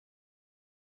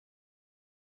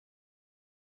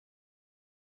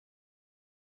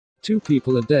2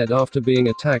 people are dead after being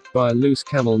attacked by a loose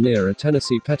camel near a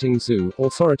Tennessee petting zoo,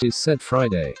 authorities said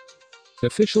Friday.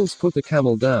 Officials put the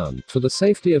camel down, for the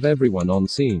safety of everyone on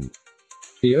scene.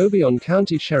 The Obion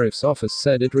County Sheriff's Office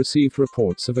said it received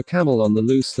reports of a camel on the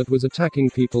loose that was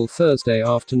attacking people Thursday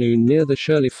afternoon near the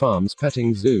Shirley Farms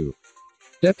petting zoo.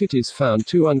 Deputies found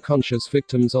 2 unconscious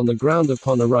victims on the ground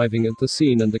upon arriving at the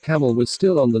scene, and the camel was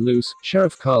still on the loose,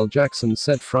 Sheriff Kyle Jackson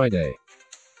said Friday.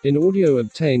 In audio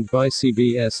obtained by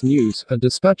CBS News, a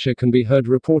dispatcher can be heard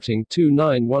reporting 2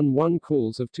 911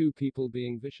 calls of 2 people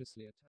being viciously attacked.